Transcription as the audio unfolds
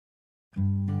Pinupuri,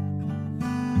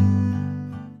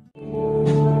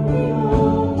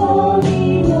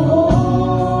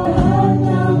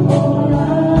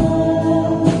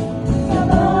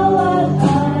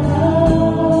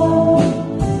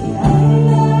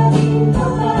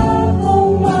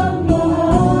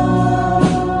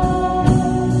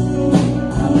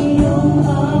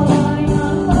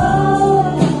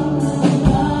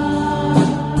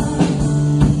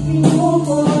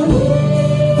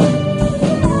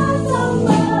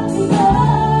 sinasamba.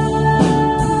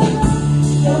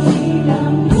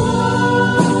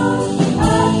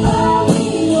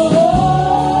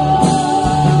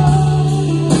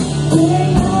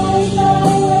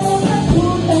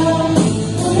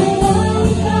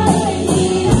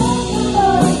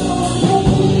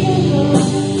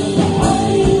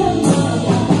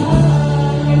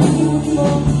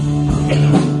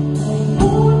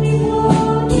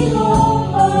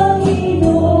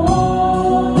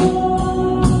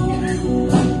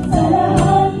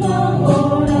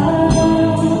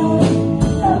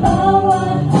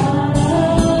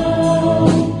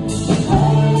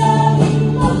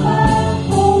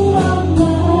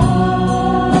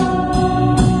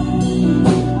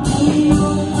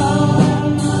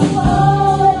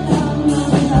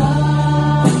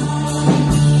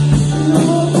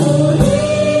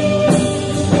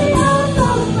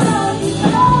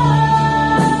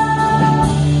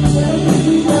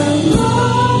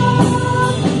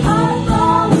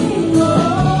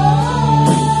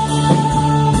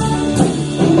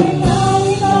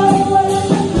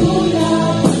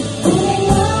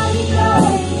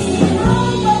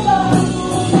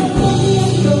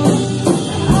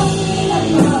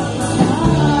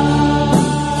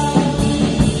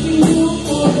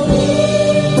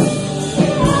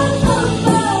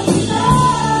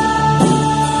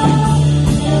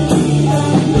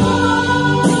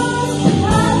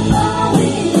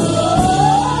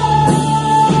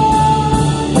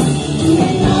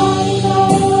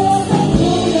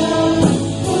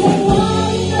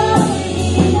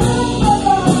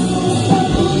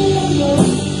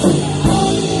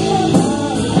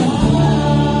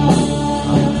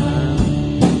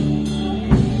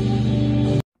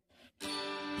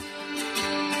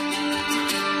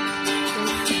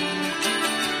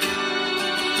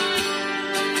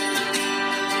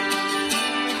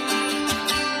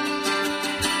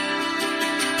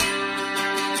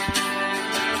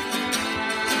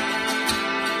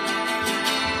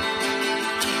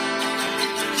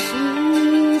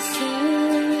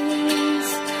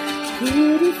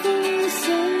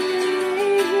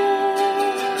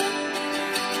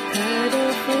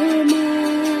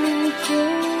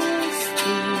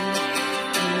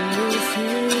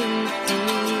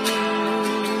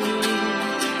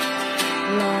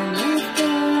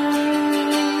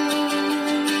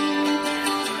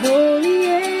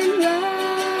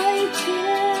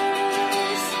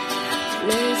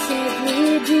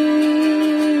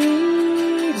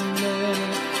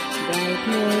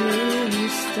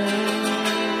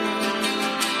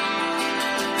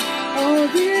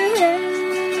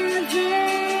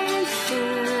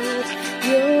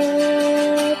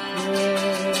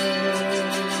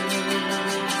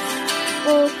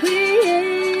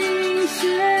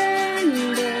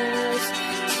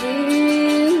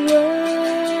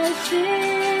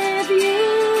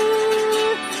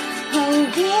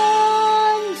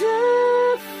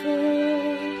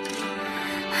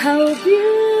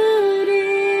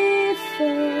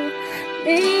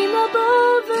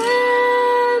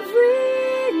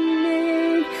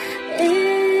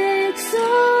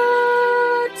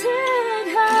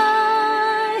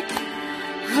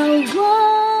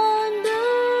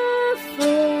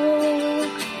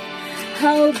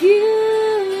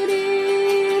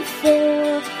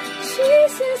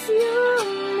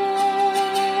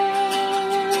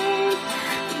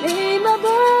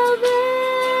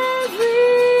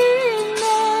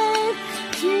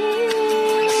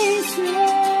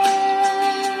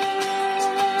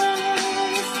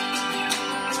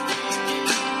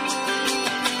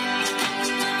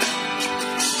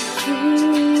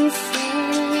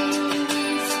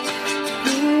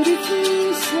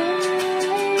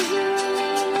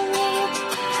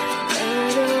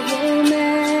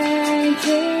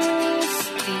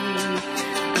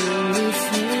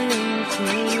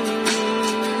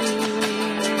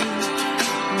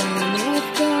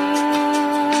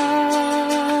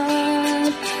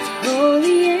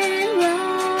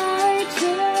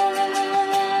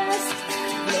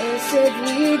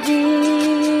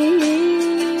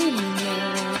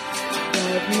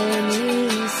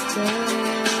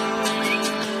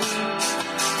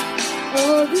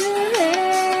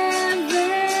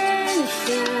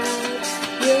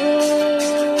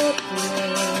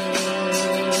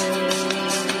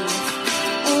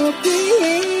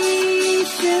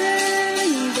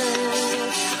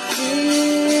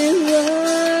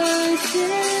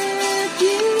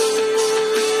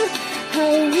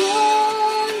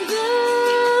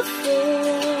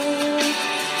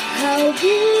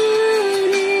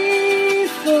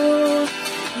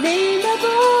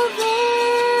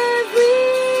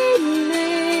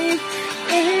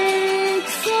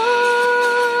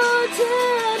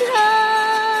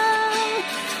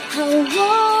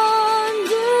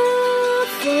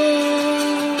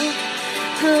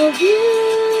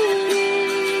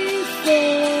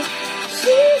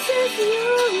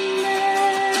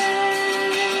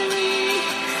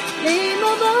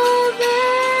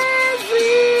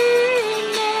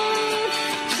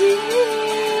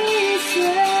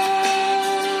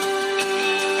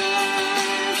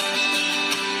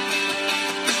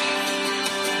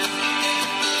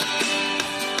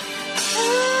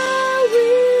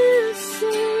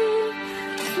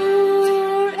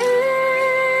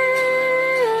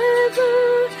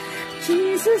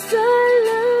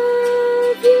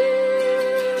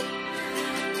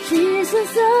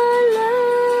 Jesus, I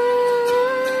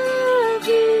love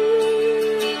you.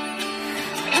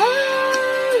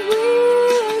 I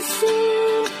will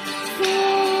sing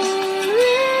forever.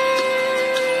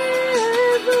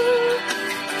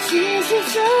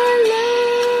 Jesus, I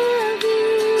love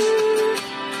you.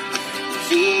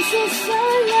 Jesus, I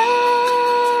love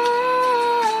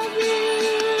you.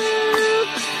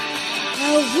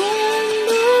 How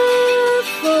wonderful,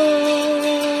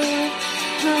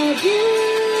 how beautiful,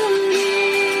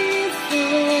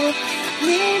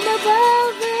 name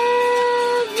above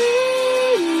every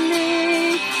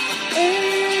name,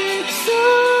 exalted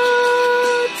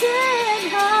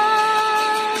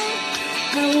high.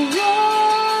 How wonderful,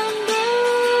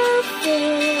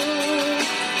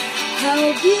 how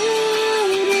beautiful,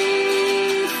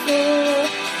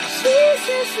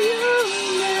 Jesus, your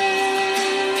name,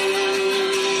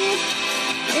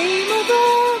 name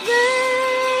above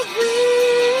every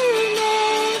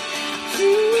name,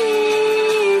 Jesus.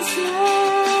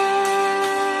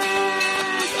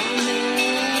 Amen.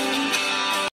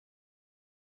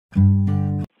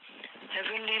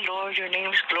 Heavenly Lord, your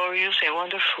name is glorious and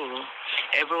wonderful.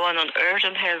 Everyone on earth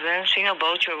and heaven sing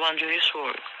about your wondrous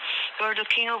work. You are the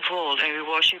King of all, and we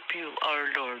worship you,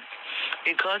 our Lord.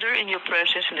 We gather in your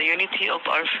presence in the unity of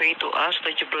our faith to ask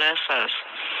that you bless us.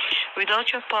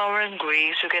 Without your power and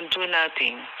grace, we can do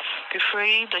nothing. We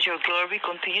pray that your glory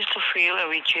continues to fill and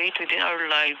radiate within our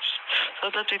lives so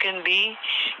that we can be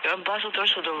your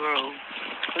ambassadors to the world.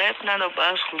 Let none of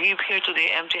us leave here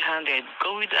today empty-handed.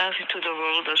 Go with us into the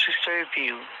world as we serve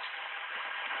you.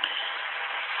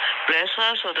 Bless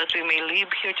us so that we may live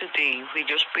here today with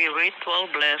your spiritual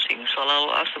blessings. Allow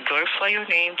us to glorify your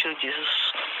name through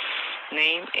Jesus'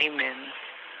 name. Amen.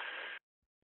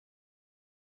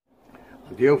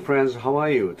 Dear friends, how are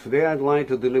you? Today I'd like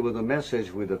to deliver the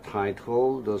message with the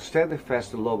title, The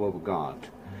Steadfast Love of God.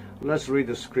 Let's read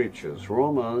the scriptures.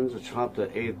 Romans chapter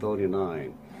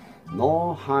 8:39.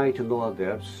 No height nor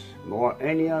depths, nor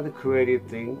any other created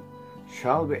thing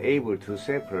shall be able to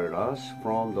separate us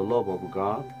from the love of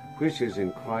God, which is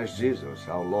in Christ Jesus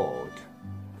our Lord.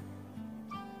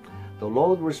 The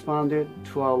Lord responded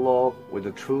to our love with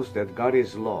the truth that God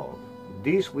is love.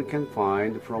 This we can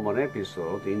find from an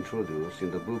episode introduced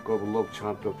in the book of Luke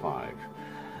chapter 5.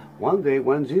 One day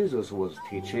when Jesus was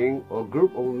teaching, a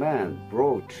group of men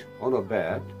brought on a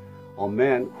bed a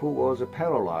man who was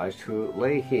paralyzed to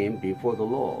lay him before the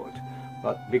Lord.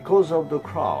 But because of the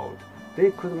crowd,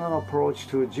 they could not approach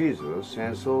to Jesus,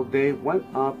 and so they went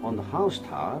up on the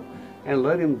housetop and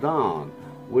let him down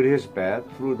with his bed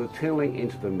through the tiling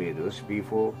into the meadows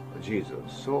before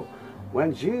Jesus. So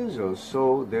when Jesus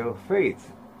saw their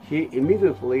faith, he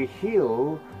immediately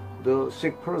healed the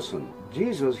sick person.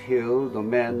 Jesus healed the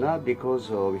man not because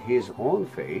of his own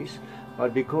faith,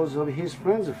 but because of his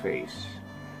friend's faith.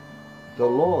 The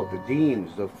Lord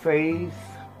deems the faith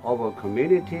of a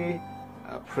community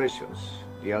precious.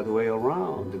 The other way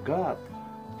around, God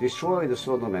destroyed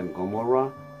Sodom and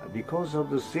Gomorrah because of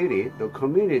the city. The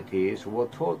communities were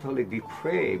totally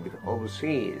depraved of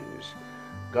sins.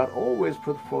 God always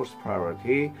put first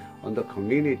priority on the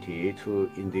community to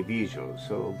individuals.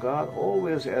 So God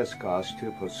always asks us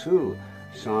to pursue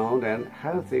sound and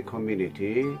healthy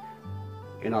community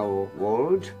in our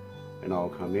world, in our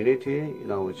community,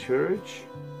 in our church.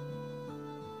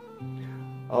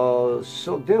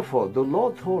 So therefore, the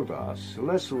Lord told us,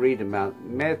 let's read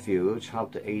Matthew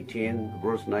chapter 18,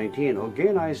 verse 19.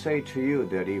 Again, I say to you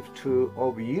that if two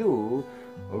of you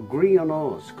agree on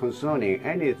earth concerning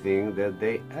anything that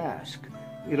they ask,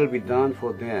 it will be done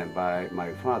for them by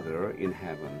my Father in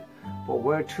heaven. For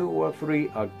where two or three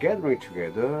are gathering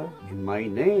together in my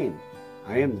name,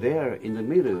 I am there in the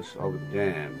midst of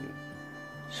them.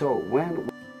 So when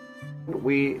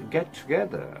we get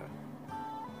together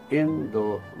in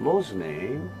the Lord's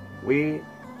name, we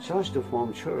just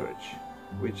form church.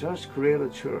 We just create a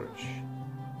church.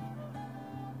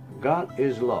 God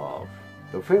is love.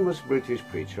 The famous British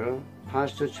preacher,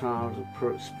 Pastor Charles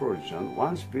Spurgeon,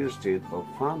 once visited a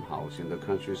farmhouse in the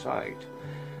countryside.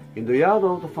 In the yard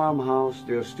of the farmhouse,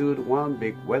 there stood one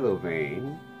big weather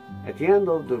vane. At the end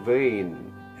of the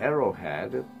vane,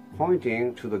 arrowhead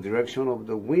pointing to the direction of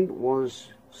the wind was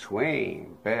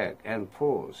swaying back and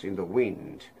forth in the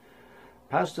wind.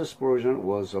 Pastor Spurgeon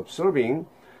was observing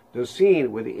the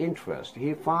scene with interest.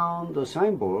 He found the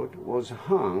signboard was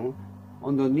hung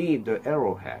underneath the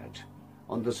arrowhead.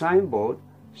 On the signboard,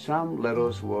 some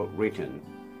letters were written.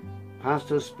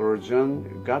 Pastor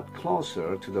Spurgeon got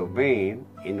closer to the vane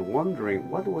in wondering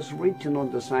what was written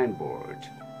on the signboard.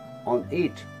 On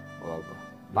it, a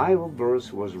Bible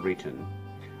verse was written,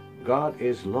 God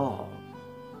is love.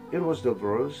 It was the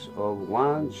verse of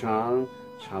 1 John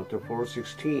chapter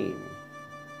 4:16.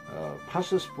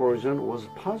 Pastor Spurgeon was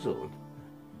puzzled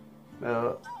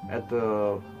at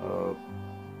the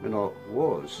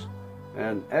words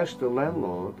and asked the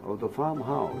landlord of the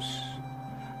farmhouse,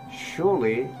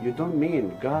 "Surely you don't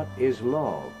mean God is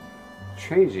love,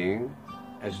 changing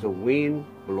as the wind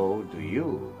blows to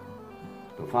you?"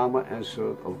 The farmer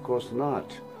answered, "Of course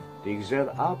not. The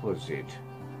exact opposite.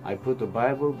 I put the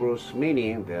Bible verse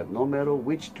meaning that no matter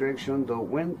which direction the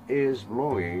wind is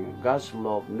blowing, God's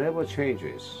love never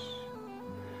changes."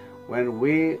 When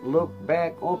we look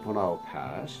back upon our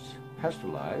past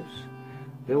lives,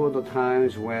 there were the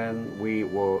times when we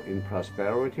were in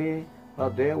prosperity,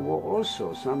 but there were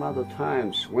also some other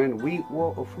times when we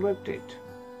were afflicted.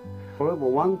 However,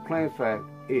 one plain fact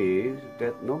is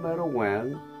that no matter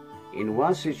when, in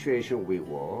what situation we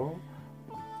were,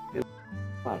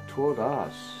 God toward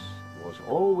us was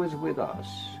always with us,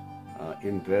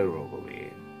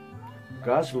 invariably.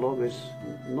 God's love is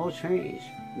no change,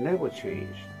 never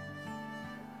changed.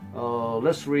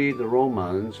 Let's read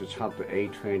Romans chapter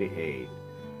 8:28.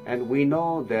 "And we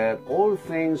know that all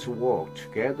things work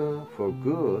together for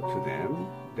good to them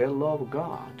that love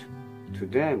God, to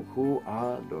them who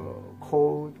are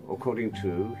called according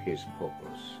to His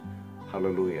purpose."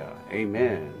 Hallelujah.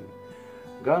 Amen.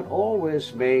 God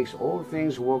always makes all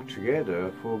things work together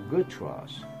for good to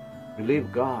us.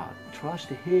 Believe God. Trust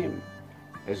Him.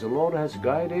 As the Lord has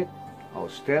guided our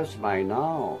steps by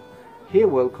now, He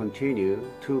will continue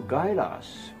to guide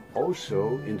us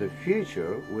also in the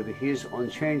future with His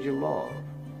unchanging love.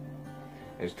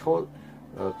 As taught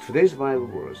today's Bible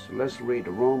verse, let's read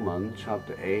Romans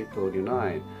chapter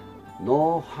 8:39.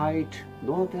 "No height,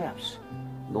 no depth,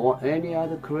 nor any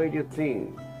other created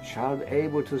thing shall be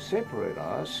able to separate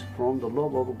us from the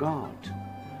love of God,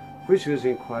 which is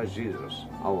in Christ Jesus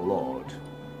our Lord."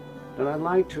 Then I'd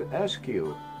like to ask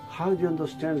you, how do you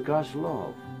understand God's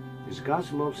love? Is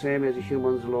God's love same as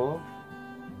human's love?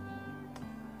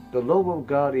 The love of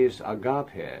God is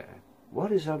agape.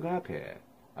 What is agape?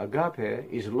 Agape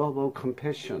is love of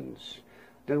compassion.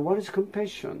 Then what is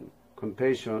compassion?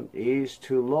 Compassion is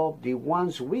to love the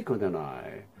ones weaker than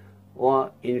I or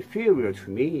inferior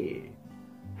to me.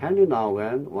 Henry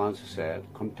Nouwen once said,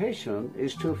 "Compassion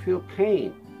is to feel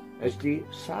pain as the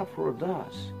sufferer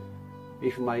does.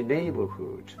 If my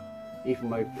neighborhood, if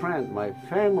my friend, my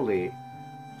family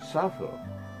suffer,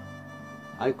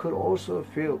 I could also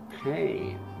feel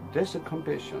pain." That's a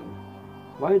compassion.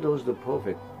 Why does the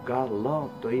perfect God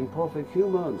love the imperfect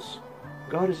humans?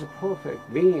 God is a perfect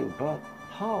being, but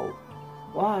how?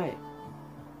 Why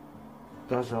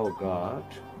does our God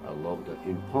love the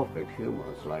imperfect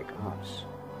humans like us?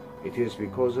 It is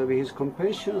because of His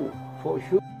compassion for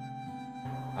humans.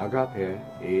 Agape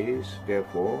is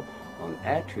therefore an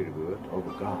attribute of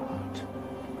God.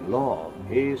 Love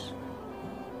is,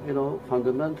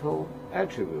 fundamental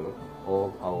attribute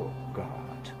of our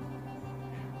God.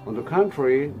 On the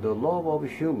contrary, the love of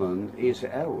human is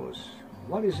eros.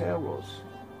 What is eros?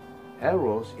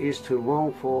 Eros is to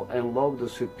long for and love the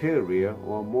superior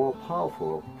or more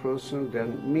powerful person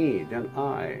than me, than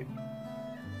I,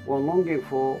 or longing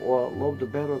for or love the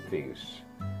better things.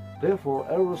 Therefore,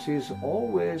 eros is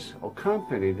always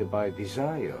accompanied by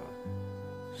desire.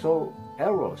 So,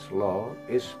 eros love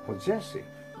is possessive.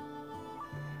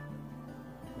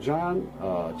 John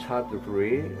chapter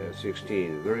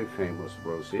 3:16, very famous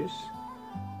verses.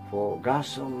 "For God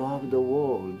so loved the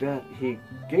world that He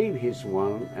gave His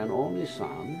one and only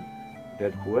Son,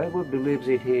 that whoever believes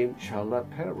in Him shall not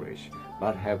perish,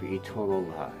 but have eternal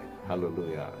life."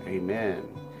 Hallelujah. Amen.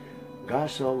 God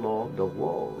so loved the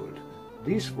world.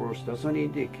 This verse doesn't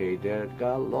indicate that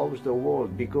God loves the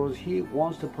world because He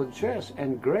wants to possess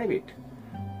and grab it.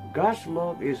 God's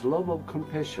love is love of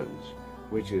compassion,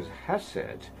 which is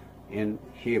hesed in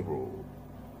Hebrew.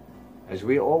 As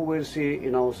we always see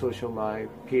in our social life,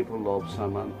 people love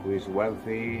someone who is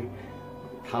wealthy,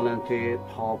 talented,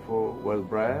 powerful,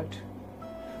 well-bred.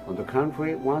 On the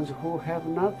contrary, ones who have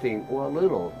nothing or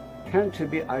little tend to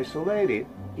be isolated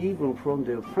even from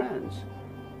their friends.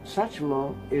 Such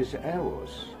love is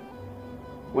eros.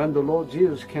 When the Lord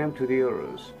Jesus came to the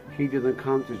earth, He didn't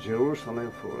come to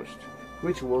Jerusalem first,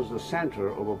 which was the center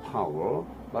of power,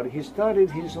 but He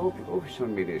started His official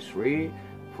ministry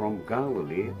from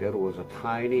Galilee, that was a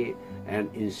tiny and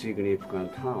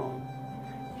insignificant town.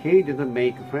 He didn't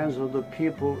make friends of the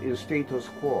people in status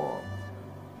quo,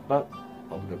 but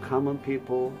of the common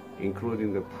people,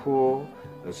 including the poor,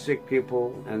 the sick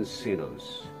people, and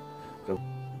sinners. The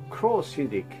cross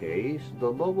indicates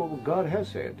the love of God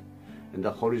hesed, and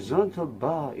the horizontal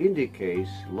bar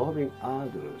indicates loving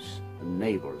others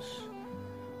neighbors.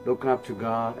 Look up to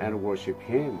God and worship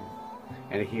Him,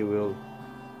 and He will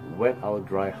wet our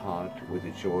dry heart with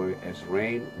joy as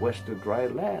rain wets the dry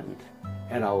land,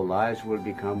 and our lives will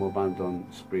become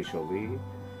abundant spiritually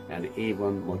and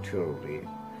even materially.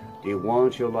 Do you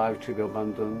want your life to be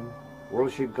abundant?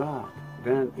 Worship God.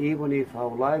 Then even if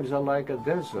our lives are like a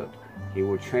desert, He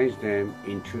will change them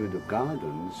into the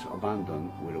gardens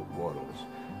abundant with waters.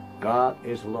 God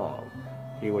is love.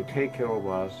 He will take care of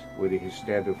us with His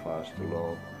steadfast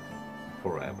love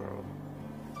forever.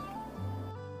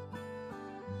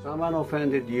 Someone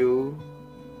offended you,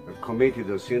 committed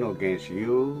a sin against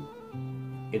you.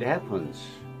 It happens,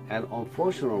 and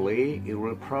unfortunately, it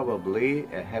will probably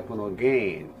happen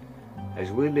again,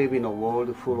 as we live in a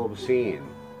world full of sin.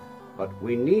 But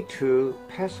we need to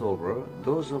pass over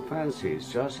those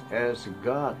offenses just as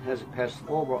God has passed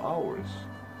over ours.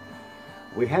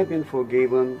 We have been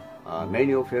forgiven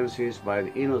many offenses by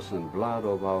the innocent blood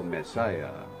of our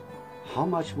Messiah. How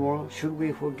much more should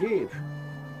we forgive?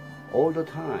 All the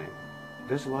time.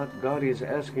 That's what God is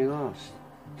asking us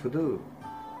to do.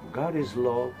 God is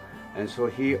love, and so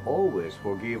He always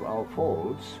forgives our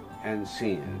faults and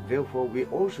sins. Therefore, we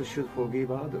also should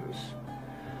forgive others.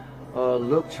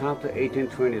 Luke chapter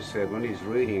 18:27 is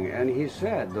reading, and He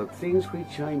said, "The things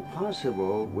which are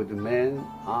impossible with man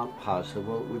are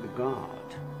possible with God."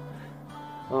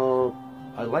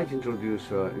 I'd like to introduce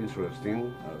an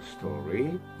interesting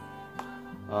story.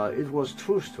 It was a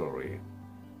true story.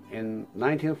 In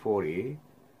 1940,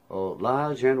 a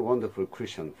large and wonderful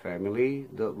Christian family,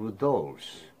 the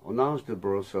Rudolphs, announced the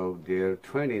birth of their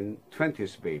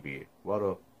 20th baby. What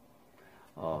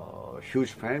a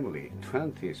huge family,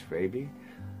 20th baby.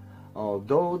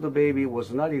 Though the baby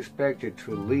was not expected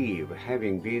to live,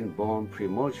 having been born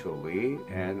prematurely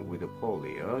and with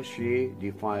polio, she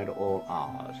defied all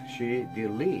odds. She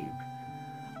did live.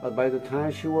 But by the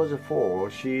time she was 4,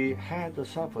 she had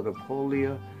suffered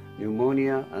polio,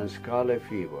 pneumonia, and scarlet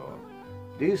fever.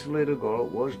 This little girl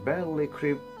was badly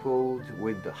crippled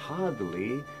with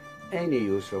hardly any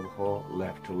use of her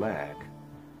left leg.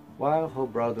 While her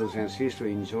brothers and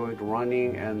sisters enjoyed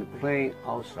running and playing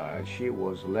outside, she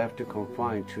was left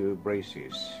confined to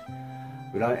braces.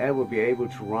 Will I ever be able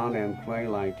to run and play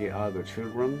like the other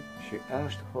children? She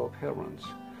asked her parents.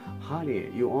 "Honey,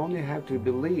 you only have to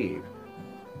believe."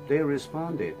 They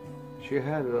responded. She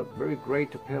had a very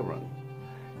great parent.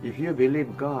 "If you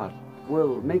believe, God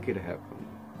will make it happen.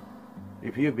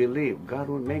 If you believe, God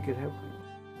will make it happen."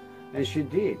 And she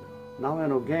did. Now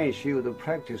and again, she would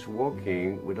practice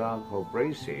walking without her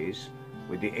braces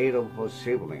with the aid of her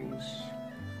siblings.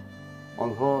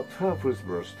 On her 12th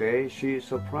birthday, she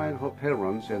surprised her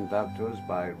parents and doctors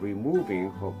by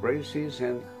removing her braces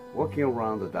and walking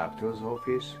around the doctor's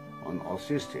office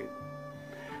unassisted.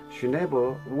 She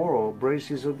never wore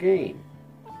braces again.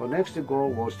 Her next goal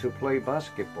was to play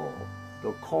basketball.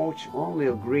 The coach only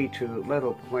agreed to let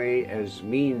her play as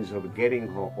means of getting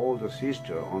her older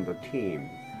sister on the team.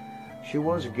 She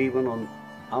was given an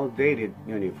outdated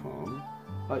uniform,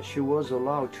 but she was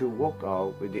allowed to walk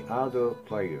out with the other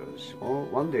players.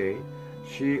 One day,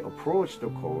 she approached the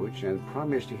coach and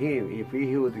promised him if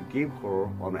he would give her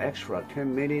an extra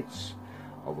 10 minutes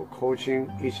of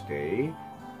coaching each day,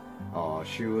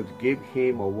 she would give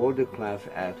him a world-class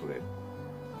athlete.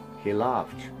 He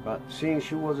laughed, but seeing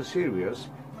she was serious,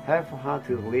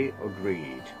 half-heartedly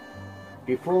agreed.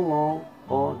 Before long,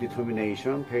 her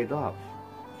determination paid off.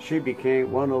 She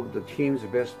became one of the team's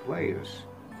best players.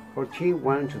 Her team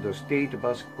went to the state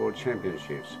basketball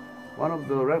championships. One of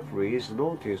the referees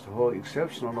noticed her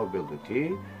exceptional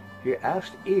ability. He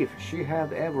asked if she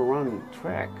had ever run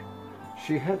track.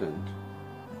 She hadn't.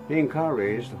 He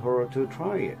encouraged her to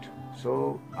try it.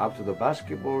 So after the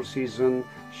basketball season,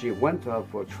 she went up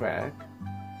for track.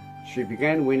 She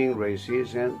began winning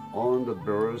races and earned a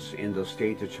berth in the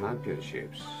state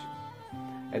championships.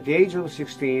 At the age of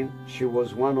 16, she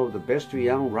was one of the best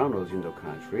young runners in the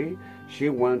country. She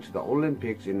went to the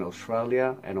Olympics in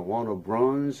Australia and won a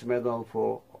bronze medal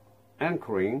for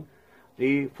anchoring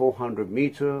the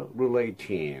 400-meter relay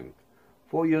team.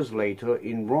 4 years later,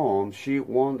 in Rome, she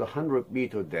won the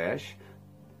 100-meter dash,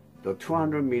 the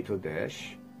 200-meter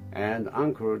dash, and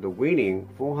anchored the winning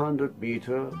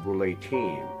 400-meter relay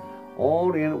team,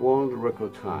 all in world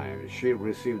record time. She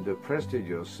received the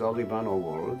prestigious Sullivan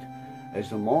Award as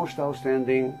the most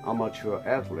outstanding amateur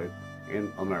athlete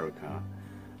in America.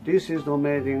 This is the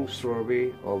amazing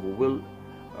story of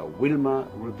Wilma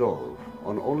Rudolph,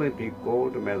 an Olympic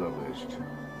gold medalist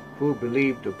who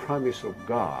believed the promise of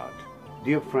God.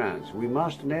 Dear friends, we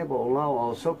must never allow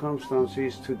our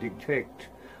circumstances to dictate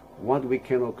what we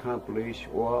can accomplish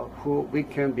or who we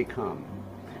can become.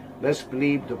 Let's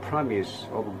believe the promise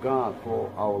of God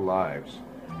for our lives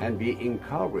and be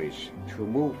encouraged to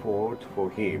move forward for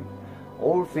Him.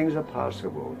 All things are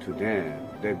possible to them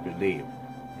that believe.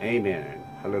 Amen.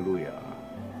 Hallelujah.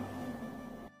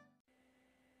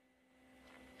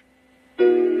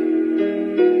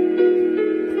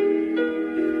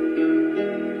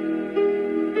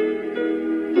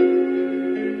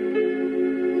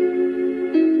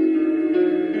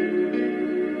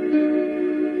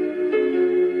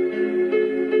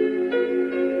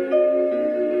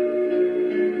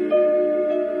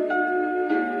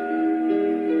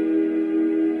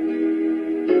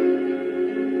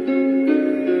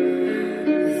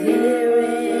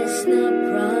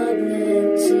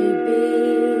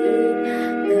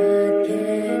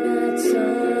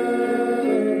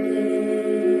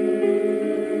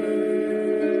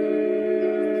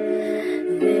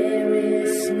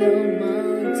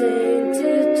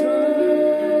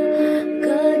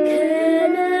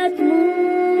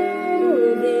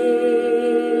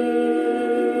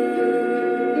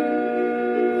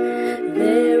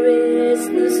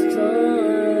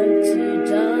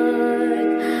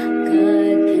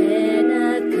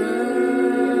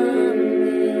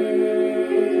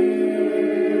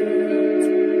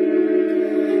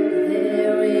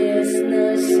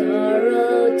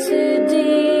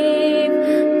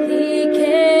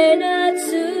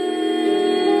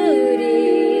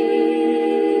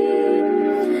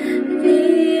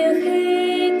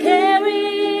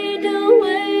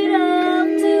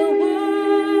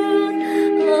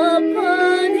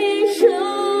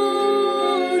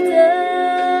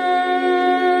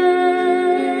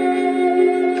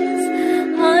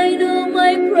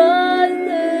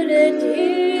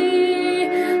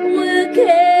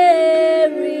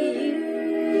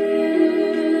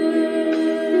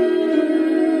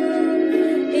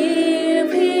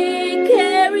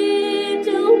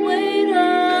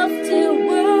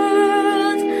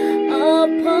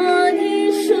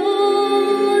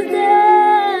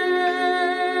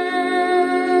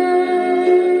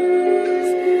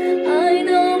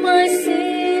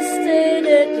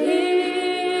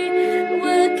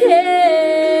 care.